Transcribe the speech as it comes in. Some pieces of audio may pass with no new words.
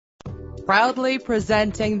Proudly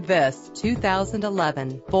presenting this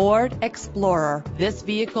 2011 Ford Explorer. This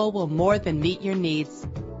vehicle will more than meet your needs.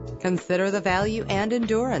 Consider the value and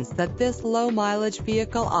endurance that this low-mileage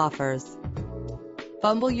vehicle offers.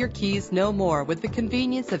 Fumble your keys no more with the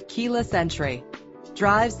convenience of keyless entry.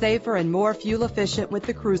 Drive safer and more fuel-efficient with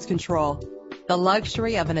the cruise control. The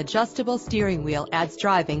luxury of an adjustable steering wheel adds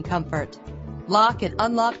driving comfort. Lock and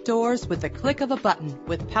unlock doors with the click of a button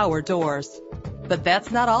with power doors. But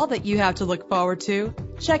that's not all that you have to look forward to.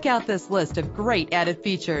 Check out this list of great added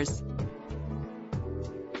features.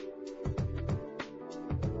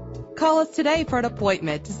 Call us today for an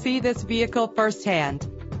appointment to see this vehicle firsthand.